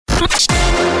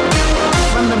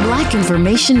From the Black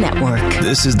Information Network,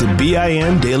 this is the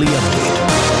BIN Daily Update.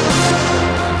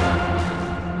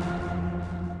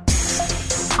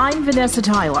 I'm Vanessa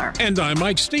Tyler. And I'm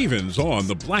Mike Stevens on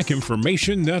the Black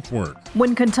Information Network.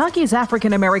 When Kentucky's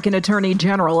African-American Attorney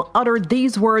General uttered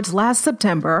these words last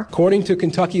September, according to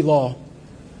Kentucky law,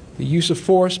 the use of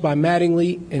force by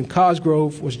Mattingly and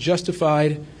Cosgrove was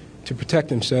justified to protect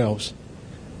themselves.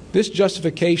 This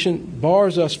justification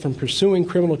bars us from pursuing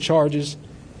criminal charges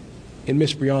in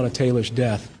Miss Breonna Taylor's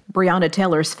death. Breonna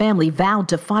Taylor's family vowed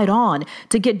to fight on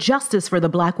to get justice for the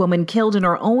black woman killed in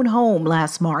her own home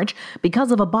last March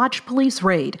because of a botched police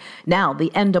raid. Now, the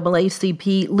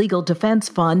NAACP Legal Defense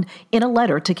Fund, in a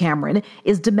letter to Cameron,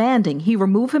 is demanding he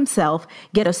remove himself,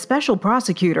 get a special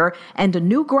prosecutor, and a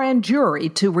new grand jury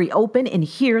to reopen and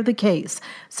hear the case.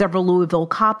 Several Louisville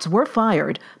cops were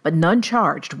fired, but none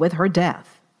charged with her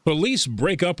death. Police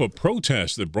break up a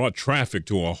protest that brought traffic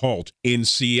to a halt in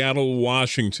Seattle,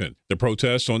 Washington. The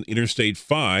protest on Interstate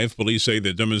 5, police say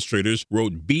the demonstrators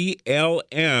wrote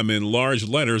BLM in large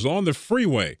letters on the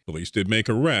freeway. Police did make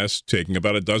arrests, taking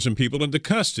about a dozen people into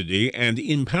custody and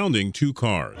impounding 2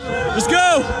 cars. Let's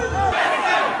go!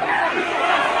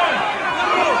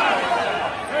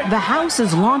 The House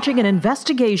is launching an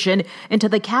investigation into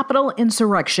the Capitol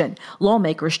insurrection.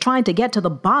 Lawmakers trying to get to the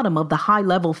bottom of the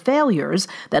high-level failures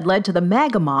that led to the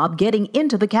MAGA mob getting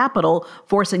into the Capitol,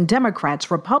 forcing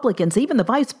Democrats, Republicans, even the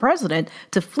vice president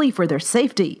to flee for their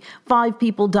safety. 5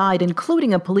 people died,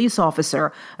 including a police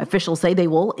officer. Officials say they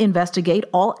will investigate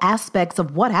all aspects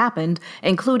of what happened,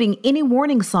 including any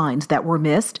warning signs that were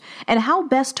missed, and how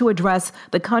best to address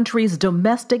the country's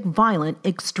domestic violent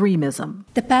extremism.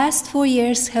 The past 4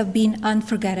 years have been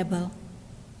unforgettable.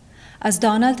 As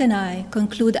Donald and I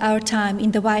conclude our time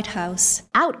in the White House.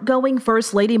 Outgoing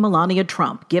First Lady Melania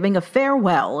Trump giving a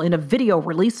farewell in a video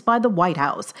released by the White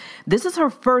House. This is her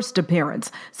first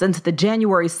appearance since the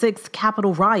January 6th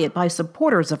Capitol riot by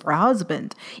supporters of her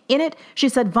husband. In it, she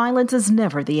said violence is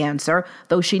never the answer,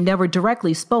 though she never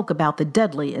directly spoke about the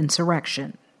deadly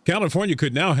insurrection. California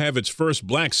could now have its first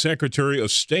black Secretary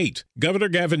of State. Governor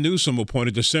Gavin Newsom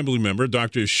appointed Assemblymember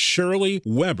Dr. Shirley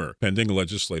Weber, pending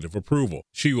legislative approval.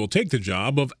 She will take the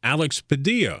job of Alex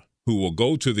Padilla, who will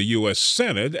go to the U.S.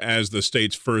 Senate as the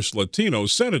state's first Latino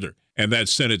senator. And that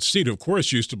Senate seat, of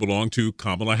course, used to belong to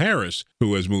Kamala Harris,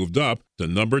 who has moved up to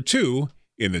number 2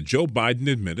 in the Joe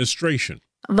Biden administration.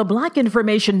 The Black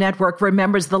Information Network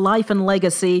remembers the life and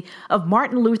legacy of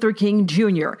Martin Luther King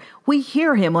Jr. We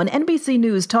hear him on NBC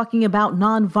News talking about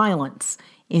nonviolence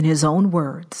in his own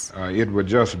words. It would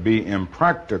just be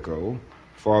impractical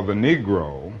for the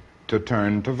Negro to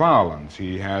turn to violence.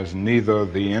 He has neither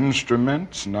the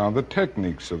instruments nor the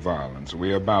techniques of violence.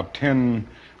 We are about 10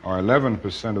 or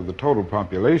 11% of the total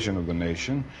population of the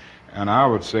nation, and I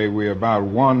would say we're about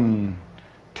 1/10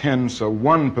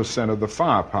 of the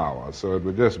firepower. So it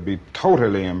would just be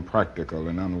totally impractical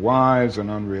and unwise and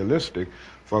unrealistic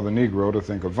for the Negro to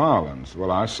think of violence.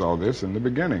 Well, I saw this in the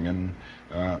beginning in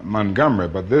Montgomery,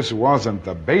 but this wasn't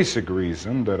the basic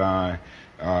reason that I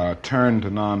turned to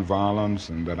nonviolence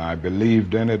and that I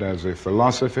believed in it as a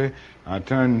philosophy. I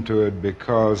turned to it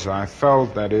because I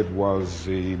felt that it was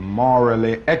the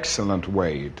morally excellent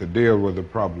way to deal with the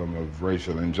problem of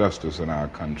racial injustice in our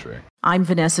country. I'm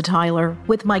Vanessa Tyler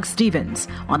with Mike Stevens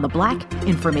on the Black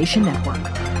Information Network.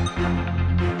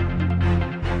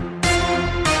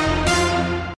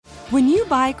 When you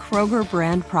buy Kroger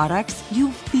brand products,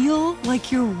 you feel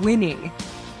like you're winning.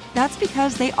 That's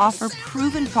because they offer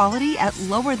proven quality at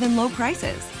lower than low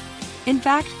prices. In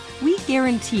fact, we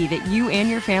guarantee that you and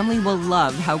your family will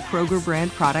love how Kroger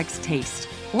brand products taste,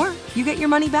 or you get your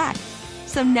money back.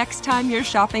 So next time you're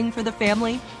shopping for the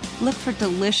family, look for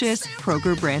delicious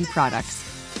Kroger brand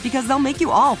products, because they'll make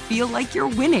you all feel like you're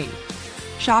winning.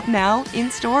 Shop now,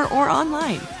 in-store, or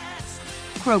online.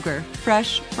 Kroger,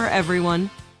 fresh for everyone.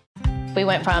 We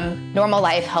went from normal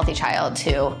life, healthy child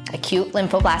to acute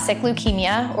lymphoblastic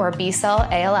leukemia, or B-cell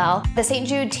ALL. The St.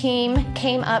 Jude team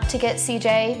came up to get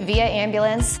CJ via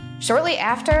ambulance. Shortly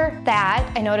after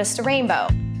that, I noticed a rainbow.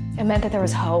 It meant that there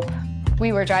was hope.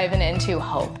 We were driving into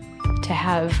hope. To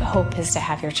have hope is to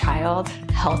have your child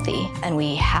healthy, and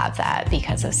we have that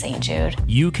because of St. Jude.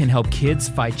 You can help kids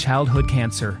fight childhood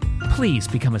cancer. Please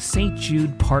become a St.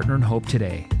 Jude Partner in Hope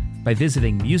today by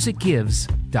visiting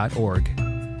musicgives.org.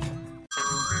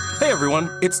 Hey everyone,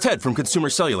 it's Ted from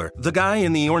Consumer Cellular, the guy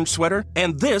in the orange sweater,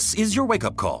 and this is your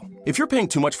wake-up call. If you're paying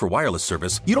too much for wireless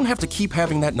service, you don't have to keep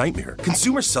having that nightmare.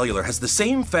 Consumer Cellular has the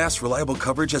same fast, reliable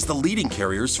coverage as the leading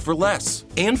carriers for less.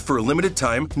 And for a limited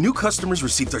time, new customers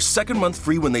receive their second month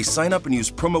free when they sign up and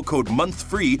use promo code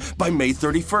MONTHFREE by May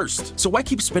 31st. So why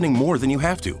keep spending more than you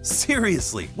have to?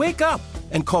 Seriously, wake up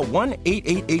and call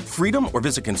 1-888-FREEDOM or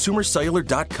visit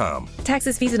consumercellular.com.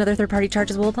 Taxes, fees, and other third-party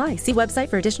charges will apply. See website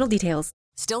for additional details.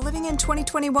 Still living in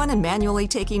 2021 and manually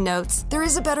taking notes? There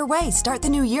is a better way. Start the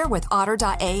new year with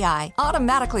Otter.ai.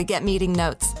 Automatically get meeting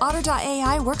notes.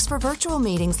 Otter.ai works for virtual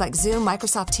meetings like Zoom,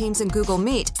 Microsoft Teams, and Google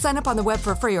Meet. Sign up on the web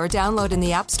for free or download in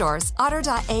the app stores.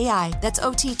 Otter.ai. That's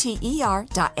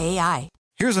OTTER.ai.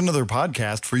 Here's another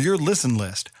podcast for your listen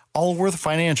list. Allworth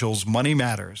Financial's Money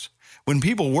Matters. When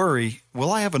people worry,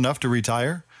 will I have enough to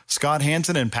retire? Scott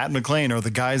Hansen and Pat McClain are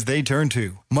the guys they turn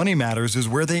to. Money Matters is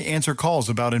where they answer calls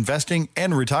about investing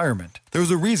and retirement. There's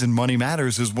a reason Money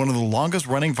Matters is one of the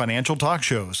longest-running financial talk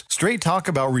shows. Straight talk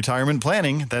about retirement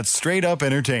planning that's straight up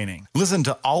entertaining. Listen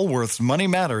to Allworth's Money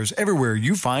Matters everywhere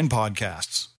you find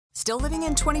podcasts. Still living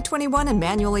in 2021 and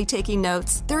manually taking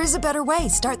notes? There is a better way.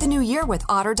 Start the new year with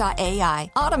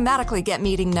Otter.ai. Automatically get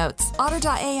meeting notes.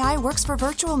 Otter.ai works for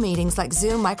virtual meetings like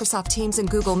Zoom, Microsoft Teams, and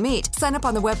Google Meet. Sign up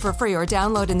on the web for free or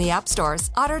download in the app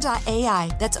stores.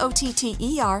 Otter.ai. That's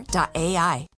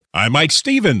OTTER.ai. I'm Mike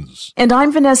Stevens. And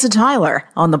I'm Vanessa Tyler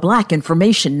on the Black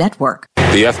Information Network.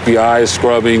 The FBI is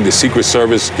scrubbing, the Secret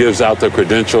Service gives out their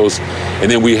credentials,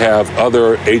 and then we have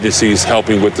other agencies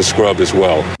helping with the scrub as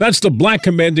well. That's the Black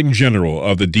Commanding General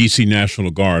of the D.C.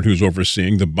 National Guard who's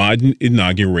overseeing the Biden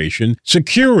inauguration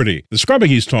security. The scrubbing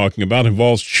he's talking about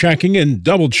involves checking and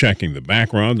double-checking the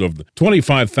background of the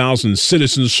 25,000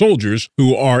 citizen soldiers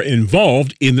who are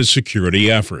involved in the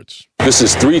security efforts. This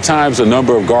is 3 times the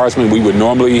number of guardsmen we would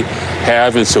normally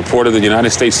have in support of the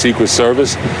United States Secret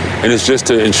Service, and it's just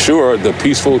to ensure the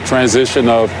peaceful transition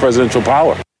of presidential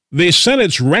power. The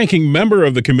Senate's ranking member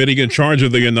of the committee in charge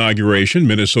of the inauguration,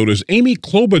 Minnesota's Amy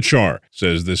Klobuchar,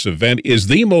 says this event is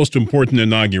the most important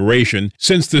inauguration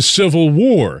since the Civil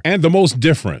War and the most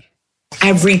different.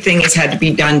 Everything has had to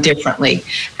be done differently,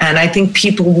 and I think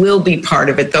people will be part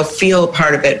of it. They'll feel a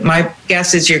part of it. My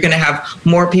guess is you're going to have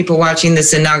more people watching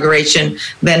this inauguration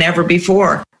than ever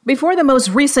before. Before the most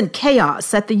recent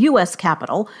chaos at the U.S.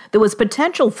 Capitol, there was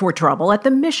potential for trouble at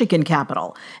the Michigan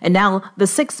Capitol. And now the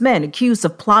 6 men accused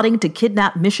of plotting to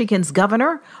kidnap Michigan's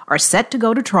governor are set to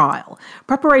go to trial.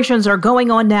 Preparations are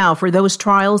going on now for those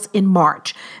trials in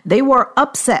March. They were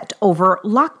upset over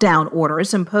lockdown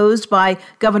orders imposed by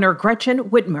Governor Gretchen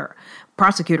Whitmer.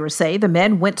 Prosecutors say the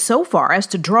men went so far as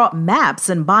to draw maps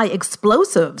and buy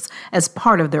explosives as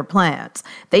part of their plans.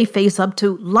 They face up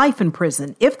to life in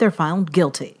prison if they're found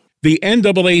guilty. The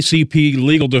NAACP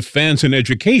Legal Defense and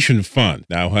Education Fund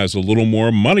now has a little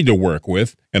more money to work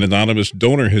with. An anonymous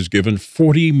donor has given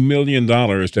 $40 million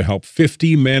to help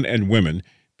 50 men and women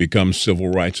become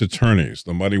civil rights attorneys.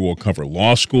 The money will cover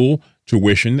law school,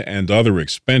 tuition, and other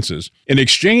expenses, in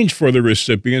exchange for the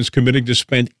recipients committing to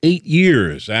spend 8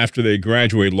 years after they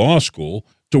graduate law school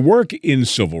to work in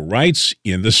civil rights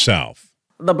in the South.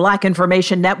 The Black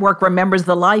Information Network remembers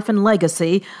the life and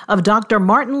legacy of Dr.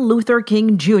 Martin Luther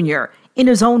King Jr. in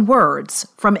his own words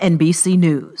from NBC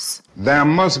News. There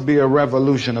must be a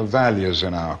revolution of values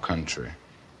in our country.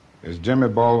 As Jimmy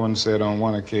Baldwin said on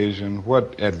one occasion,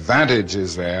 what advantage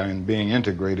is there in being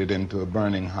integrated into a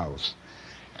burning house?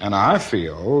 And I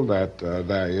feel that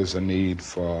there is a need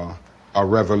for a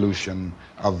revolution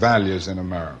of values in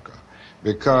America,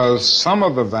 because some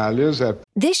of the values that...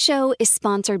 This show is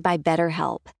sponsored by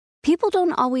BetterHelp. People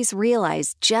don't always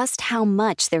realize just how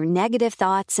much their negative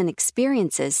thoughts and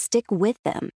experiences stick with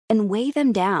them and weigh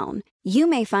them down. You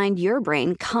may find your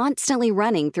brain constantly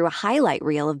running through a highlight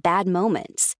reel of bad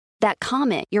moments. That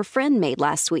comment your friend made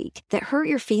last week that hurt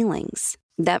your feelings.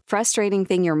 That frustrating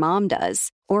thing your mom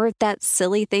does. Or that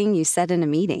silly thing you said in a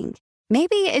meeting.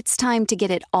 Maybe it's time to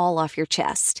get it all off your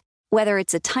chest. Whether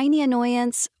it's a tiny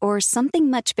annoyance or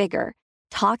something much bigger,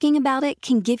 talking about it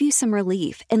can give you some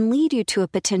relief and lead you to a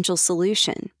potential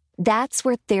solution. That's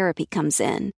where therapy comes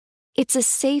in. It's a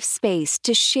safe space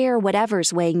to share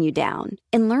whatever's weighing you down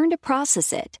and learn to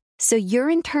process it so your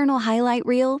internal highlight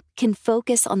reel can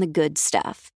focus on the good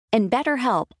stuff. And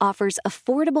BetterHelp offers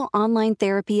affordable online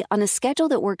therapy on a schedule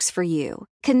that works for you.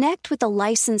 Connect with a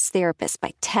licensed therapist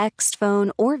by text,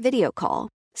 phone, or video call.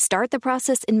 Start the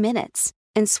process in minutes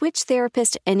and switch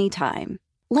therapist anytime.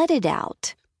 Let it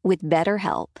out with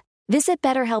BetterHelp. Visit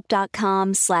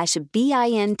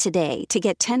BetterHelp.com/BIN today to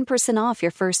get 10% off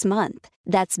your first month.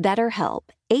 That's BetterHelp,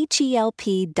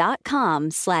 HELP.com/BIN.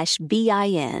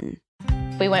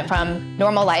 We went from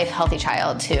normal life, healthy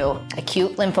child to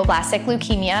acute lymphoblastic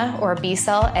leukemia, or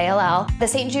B-cell ALL. The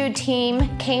St. Jude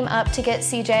team came up to get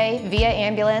CJ via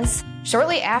ambulance.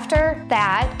 Shortly after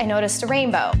that, I noticed a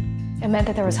rainbow. It meant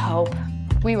that there was hope.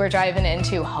 We were driving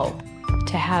into hope.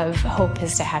 To have hope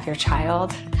is to have your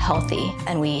child healthy,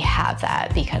 and we have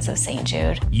that because of St.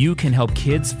 Jude. You can help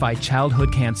kids fight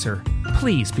childhood cancer.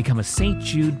 Please become a St.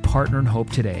 Jude Partner in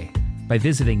Hope today by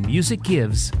visiting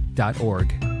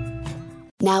musicgives.org.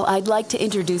 Now I'd like to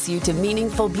introduce you to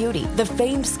Meaningful Beauty, the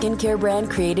famed skincare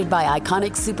brand created by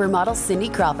iconic supermodel Cindy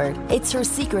Crawford. It's her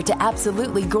secret to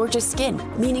absolutely gorgeous skin.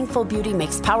 Meaningful Beauty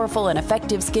makes powerful and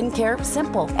effective skincare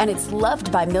simple, and it's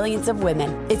loved by millions of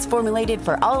women. It's formulated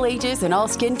for all ages and all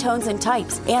skin tones and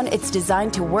types, and it's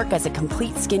designed to work as a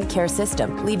complete skincare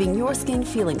system, leaving your skin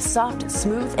feeling soft,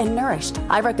 smooth, and nourished.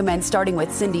 I recommend starting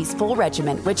with Cindy's full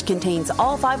regimen, which contains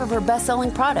all 5 of her best-selling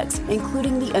products,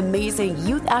 including the amazing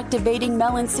youth-activating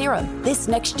Melon Serum. This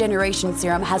next generation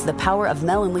serum has the power of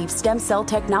melon leaf stem cell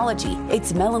technology.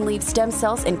 It's melon leaf stem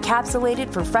cells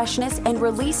encapsulated for freshness and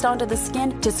released onto the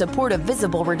skin to support a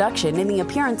visible reduction in the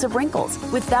appearance of wrinkles.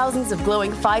 With thousands of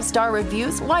glowing 5-star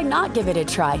reviews, why not give it a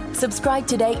try? Subscribe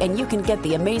today and you can get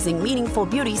the amazing Meaningful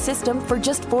Beauty system for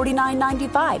just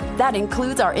 $49.95. That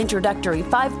includes our introductory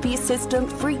 5-piece system,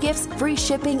 free gifts, free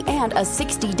shipping, and a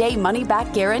 60-day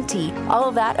money-back guarantee. All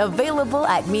of that available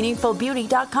at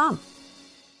meaningfulbeauty.com.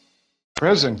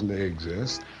 Presently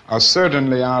exist are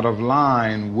certainly out of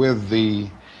line with the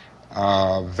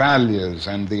values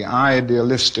and the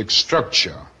idealistic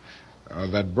structure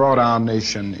that brought our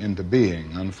nation into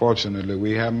being. Unfortunately,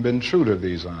 we haven't been true to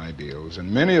these ideals,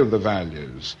 and many of the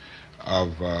values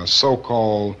of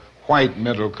so-called white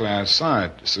middle-class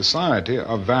society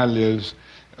are values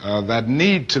that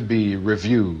need to be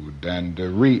reviewed and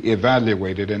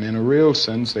re-evaluated, and in a real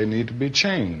sense, they need to be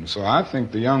changed. So I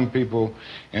think the young people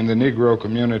in the Negro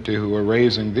community who are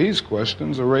raising these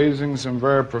questions are raising some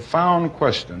very profound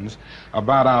questions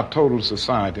about our total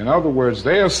society. In other words,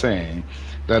 they are saying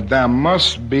that there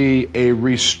must be a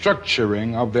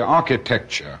restructuring of the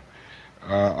architecture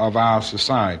of our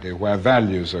society where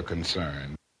values are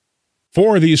concerned.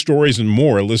 For these stories and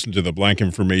more, listen to the Black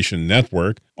Information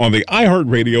Network on the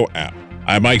iHeartRadio app.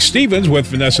 I'm Mike Stevens with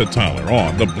Vanessa Tyler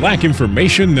on the Black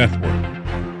Information Network.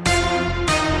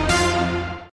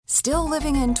 Still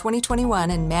living in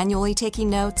 2021 and manually taking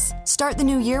notes? Start the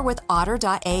new year with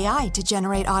Otter.ai to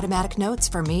generate automatic notes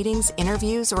for meetings,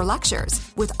 interviews, or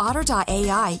lectures. With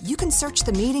Otter.ai, you can search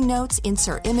the meeting notes,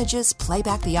 insert images, play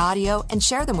back the audio, and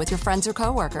share them with your friends or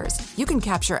coworkers. You can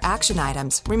capture action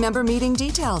items, remember meeting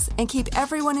details, and keep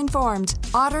everyone informed.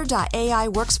 Otter.ai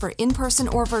works for in-person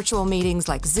or virtual meetings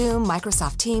like Zoom,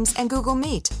 Microsoft Teams, and Google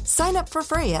Meet. Sign up for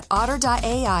free at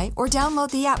Otter.ai or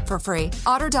download the app for free.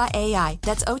 Otter.ai,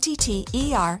 that's OTTER.ai.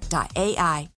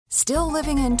 Still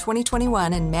living in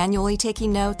 2021 and manually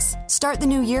taking notes? Start the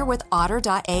new year with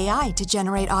Otter.ai to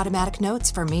generate automatic notes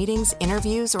for meetings,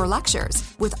 interviews, or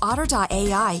lectures. With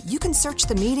Otter.ai, you can search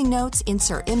the meeting notes,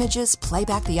 insert images, play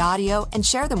back the audio, and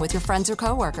share them with your friends or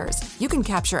coworkers. You can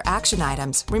capture action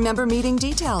items, remember meeting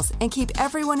details, and keep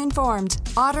everyone informed.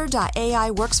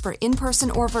 Otter.ai works for in-person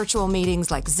or virtual meetings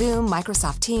like Zoom,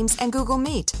 Microsoft Teams, and Google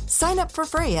Meet. Sign up for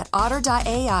free at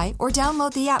Otter.ai or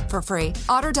download the app for free.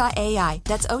 Otter.ai,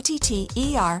 that's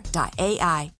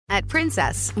OTTER.ai. At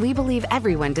Princess, we believe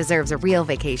everyone deserves a real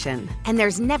vacation. And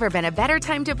there's never been a better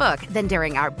time to book than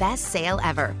during our best sale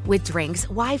ever. With drinks,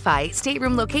 Wi-Fi,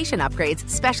 stateroom location upgrades,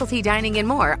 specialty dining, and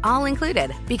more, all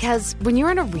included. Because when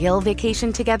you're on a real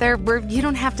vacation together where you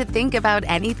don't have to think about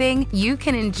anything, you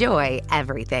can enjoy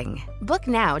everything. Book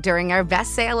now during our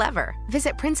best sale ever.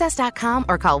 Visit princess.com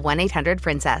or call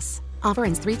 1-800-PRINCESS. Offer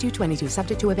ends 3/2/22,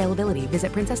 subject to availability.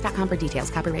 Visit princess.com for details.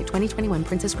 Copyright 2021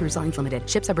 Princess Cruise Lines Limited.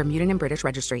 Ships are Bermudan and British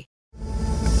Registry.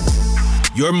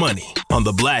 Your money on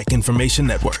the Black Information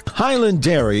Network. Highland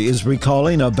Dairy is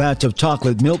recalling a batch of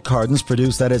chocolate milk cartons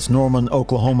produced at its Norman,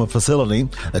 Oklahoma facility.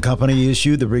 The company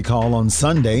issued the recall on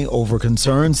Sunday over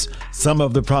concerns some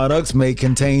of the products may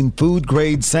contain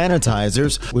food-grade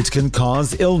sanitizers, which can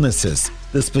cause illnesses.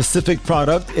 The specific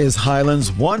product is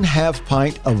Highland's 1/2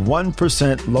 pint of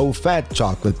 1% low-fat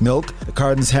chocolate milk. The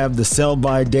cartons have the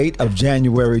sell-by date of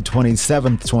January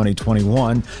 27,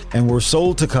 2021, and were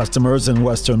sold to customers in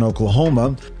western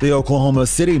Oklahoma, the Oklahoma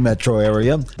City metro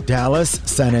area, Dallas,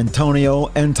 San Antonio,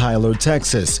 and Tyler,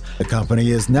 Texas. The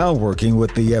company is now working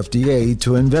with the FDA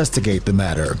to investigate the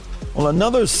matter. Well,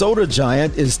 another soda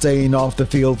giant is staying off the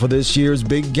field for this year's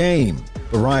big game.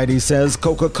 Variety says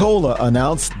Coca-Cola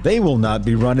announced they will not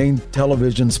be running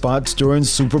television spots during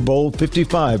Super Bowl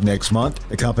 55 next month.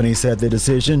 The company said the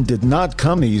decision did not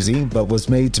come easy, but was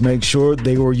made to make sure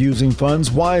they were using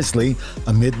funds wisely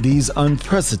amid these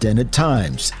unprecedented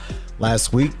times.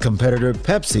 Last week, competitor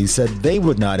Pepsi said they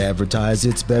would not advertise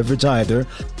its beverage either,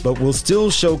 but will still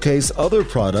showcase other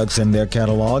products in their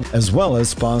catalog as well as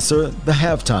sponsor the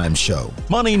halftime show.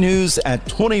 Money news at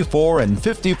 24 and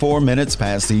 54 minutes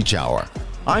past each hour.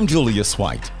 I'm Julius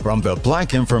White from the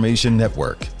Black Information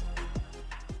Network.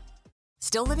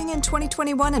 Still living in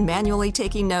 2021 and manually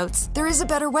taking notes? There is a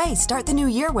better way. Start the new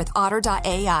year with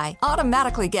Otter.ai.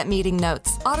 Automatically get meeting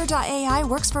notes. Otter.ai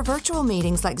works for virtual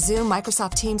meetings like Zoom,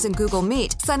 Microsoft Teams, and Google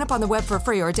Meet. Sign up on the web for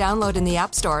free or download in the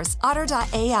app stores.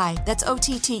 Otter.ai. That's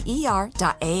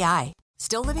OTTER.ai.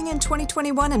 Still living in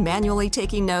 2021 and manually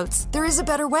taking notes? There is a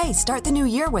better way. Start the new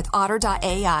year with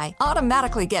Otter.ai.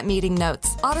 Automatically get meeting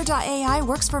notes. Otter.ai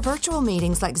works for virtual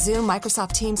meetings like Zoom,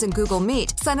 Microsoft Teams, and Google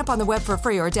Meet. Sign up on the web for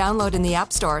free or download in the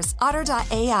app stores.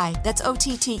 Otter.ai. That's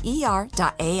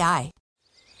OTTER.ai.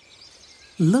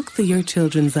 Look through your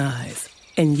children's eyes,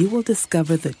 and you will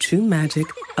discover the true magic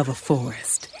of a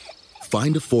forest.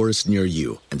 Find a forest near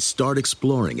you and start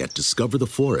exploring at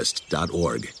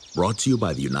discovertheforest.org. Brought to you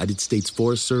by the United States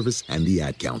Forest Service and the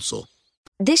Ad Council.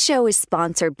 This show is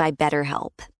sponsored by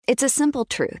BetterHelp. It's a simple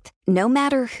truth. No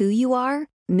matter who you are,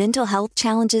 mental health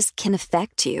challenges can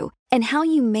affect you, and how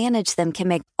you manage them can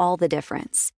make all the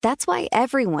difference. That's why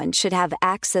everyone should have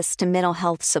access to mental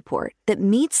health support that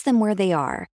meets them where they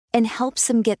are and helps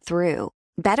them get through.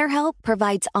 BetterHelp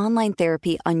provides online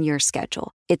therapy on your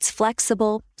schedule. It's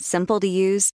flexible, simple to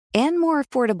use, and more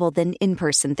affordable than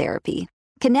in-person therapy.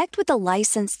 Connect with a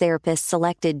licensed therapist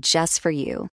selected just for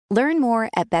you. Learn more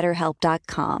at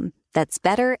BetterHelp.com. That's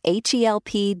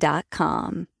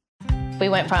BetterHelp.com. We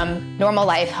went from normal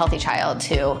life, healthy child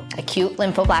to acute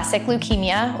lymphoblastic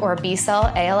leukemia, or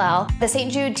B-cell ALL. The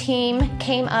St. Jude team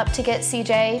came up to get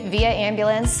CJ via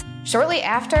ambulance. Shortly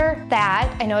after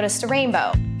that, I noticed a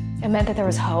rainbow. It meant that there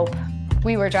was hope.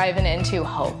 We were driving into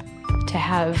hope. To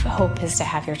have hope is to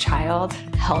have your child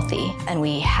healthy, and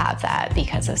we have that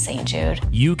because of St. Jude.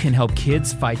 You can help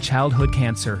kids fight childhood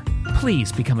cancer.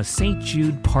 Please become a St.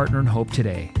 Jude Partner in Hope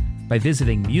today by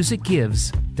visiting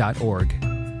musicgives.org.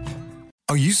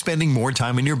 Are you spending more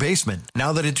time in your basement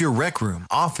now that it's your rec room,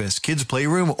 office, kids'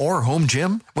 playroom, or home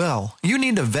gym? Well, you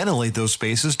need to ventilate those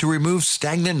spaces to remove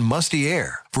stagnant, musty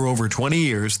air. For over 20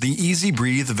 years, the Easy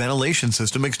Breathe ventilation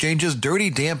system exchanges dirty,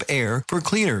 damp air for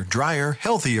cleaner, drier,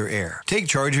 healthier air. Take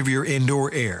charge of your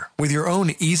indoor air with your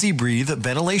own Easy Breathe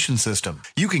ventilation system.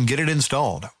 You can get it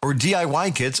installed, or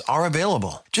DIY kits are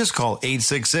available. Just call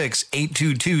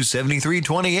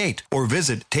 866-822-7328 or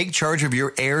visit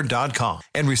takechargeofyourair.com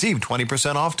and receive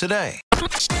 20% off today.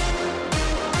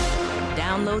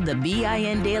 Download the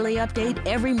BIN Daily Update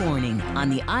every morning on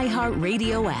the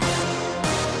iHeartRadio app.